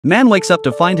Man wakes up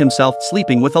to find himself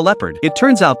sleeping with a leopard. It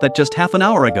turns out that just half an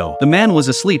hour ago, the man was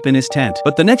asleep in his tent,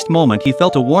 but the next moment he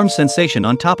felt a warm sensation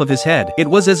on top of his head. It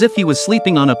was as if he was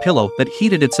sleeping on a pillow that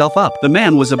heated itself up. The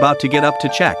man was about to get up to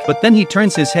check, but then he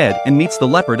turns his head and meets the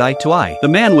leopard eye to eye. The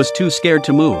man was too scared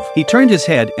to move. He turned his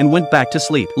head and went back to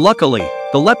sleep. Luckily,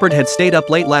 the leopard had stayed up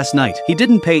late last night. He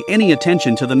didn't pay any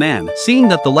attention to the man. Seeing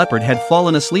that the leopard had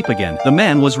fallen asleep again, the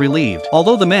man was relieved.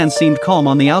 Although the man seemed calm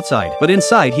on the outside, but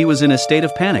inside he was in a state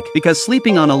of panic, because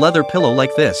sleeping on a leather pillow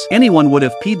like this, anyone would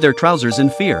have peed their trousers in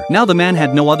fear. Now the man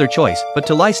had no other choice but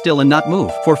to lie still and not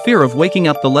move, for fear of waking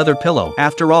up the leather pillow.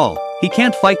 After all, he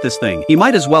can't fight this thing. He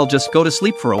might as well just go to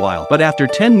sleep for a while. But after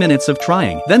 10 minutes of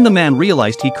trying, then the man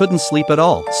realized he couldn't sleep at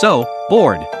all. So,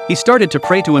 bored, he started to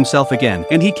pray to himself again,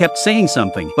 and he kept saying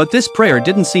something. But this prayer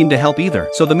didn't seem to help either.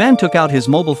 So the man took out his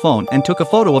mobile phone and took a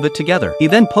photo of it together. He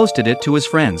then posted it to his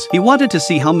friends. He wanted to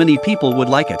see how many people would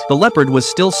like it. The leopard was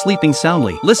still sleeping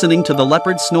soundly, listening to the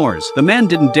leopard's snores. The man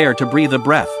didn't dare to breathe a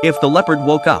breath. If the leopard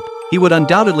woke up, he would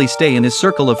undoubtedly stay in his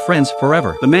circle of friends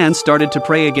forever. The man started to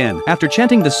pray again. After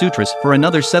chanting the sutras for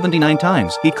another 79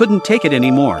 times, he couldn't take it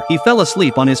anymore. He fell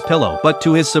asleep on his pillow, but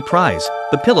to his surprise,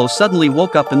 the pillow suddenly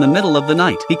woke up in the middle of the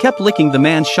night. He kept licking the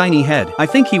man's shiny head. I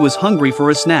think he was hungry for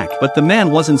a snack, but the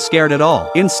man wasn't scared at all.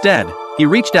 Instead, he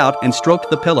reached out and stroked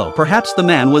the pillow. Perhaps the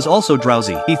man was also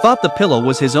drowsy. He thought the pillow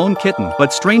was his own kitten,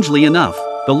 but strangely enough,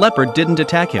 the leopard didn't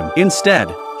attack him.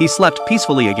 Instead, he slept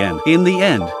peacefully again. In the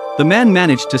end, the man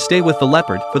managed to stay with the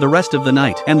leopard for the rest of the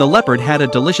night, and the leopard had a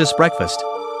delicious breakfast.